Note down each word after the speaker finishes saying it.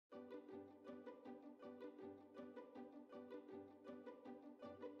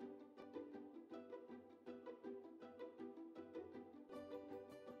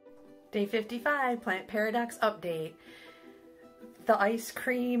Day 55, Plant Paradox update. The ice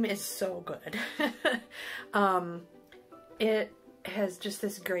cream is so good. It has just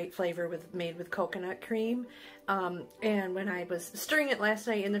this great flavor made with coconut cream. And when I was stirring it last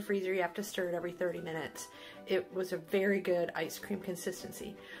night in the freezer, you have to stir it every 30 minutes. It was a very good ice cream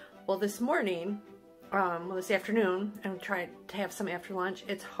consistency. Well, this morning, this afternoon, I tried to have some after lunch.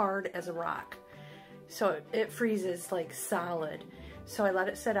 It's hard as a rock. So it freezes like solid. So I let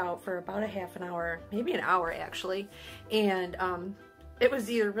it sit out for about a half an hour, maybe an hour actually. And it was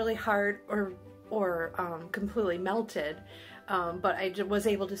either really hard or completely melted. But I was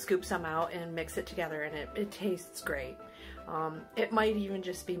able to scoop some out and mix it together, and it tastes great. It might even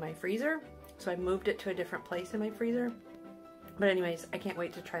just be my freezer. So I moved it to a different place in my freezer. But anyways, I can't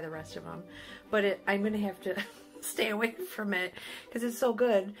wait to try the rest of them. But I'm going to have to stay away from it because it's so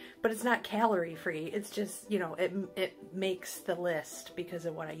good, but it's not calorie free. It's just, you know, it makes the list because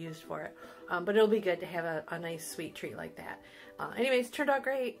of what I used for it. But it'll be good to have a nice sweet treat like that. Anyways, turned out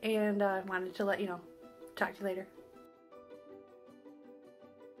great, and I wanted to let you know. Talk to you later.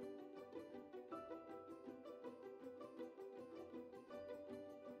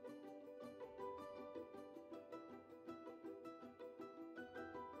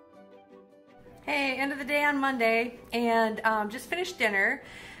 Hey, end of the day on Monday, and just finished dinner.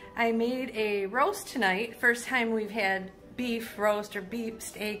 I made a roast tonight. First time we've had beef roast or beef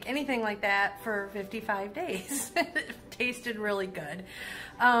steak, anything like that, for 55 days. It tasted really good.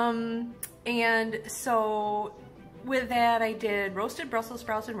 And so with that, I did roasted Brussels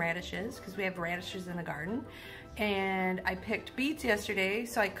sprouts and radishes, because we have radishes in the garden. And I picked beets yesterday,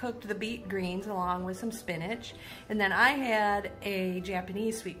 so I cooked the beet greens along with some spinach. And then I had a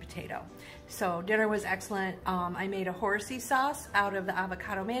Japanese sweet potato. So dinner was excellent. I made a horsey sauce out of the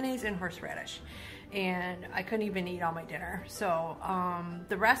avocado mayonnaise and horseradish. And I couldn't even eat all my dinner. So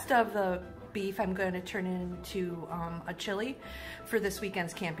the rest of the beef I'm going to turn into a chili for this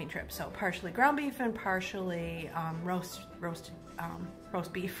weekend's camping trip. So partially ground beef and partially roast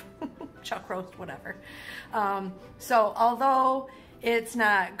beef, chuck roast, whatever. So although it's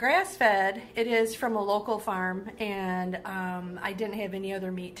not grass-fed, it is from a local farm, and I didn't have any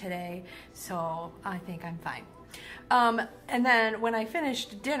other meat today, so I think I'm fine. And then when I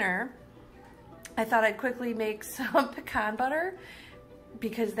finished dinner, I thought I'd quickly make some pecan butter,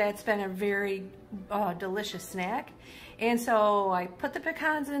 because that's been a very delicious snack. And so I put the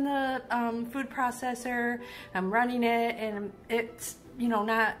pecans in the food processor, I'm running it, and it's, you know,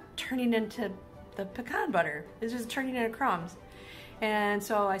 not turning into the pecan butter, it's just turning into crumbs. And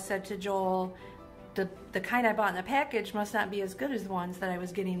so I said to Joel, the kind I bought in the package must not be as good as the ones that I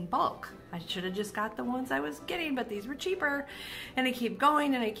was getting in bulk. I should have just got the ones I was getting, but these were cheaper. And I keep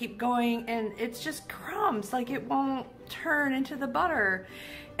going and I keep going, and it's just crumbs, like it won't turn into the butter.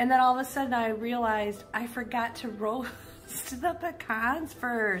 And then all of a sudden I realized I forgot to roast the pecans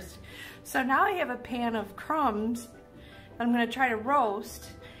first. So now I have a pan of crumbs that I'm gonna try to roast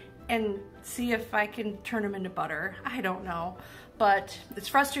and see if I can turn them into butter. I don't know, but it's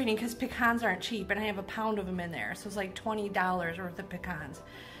frustrating because pecans aren't cheap, and I have a pound of them in there, so it's like $20 worth of pecans.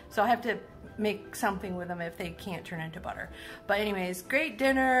 So I have to make something with them if they can't turn into butter. But anyways, great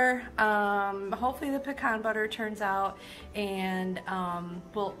dinner. Hopefully the pecan butter turns out, and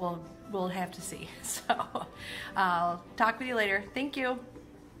we'll have to see. So I'll talk with you later. Thank you.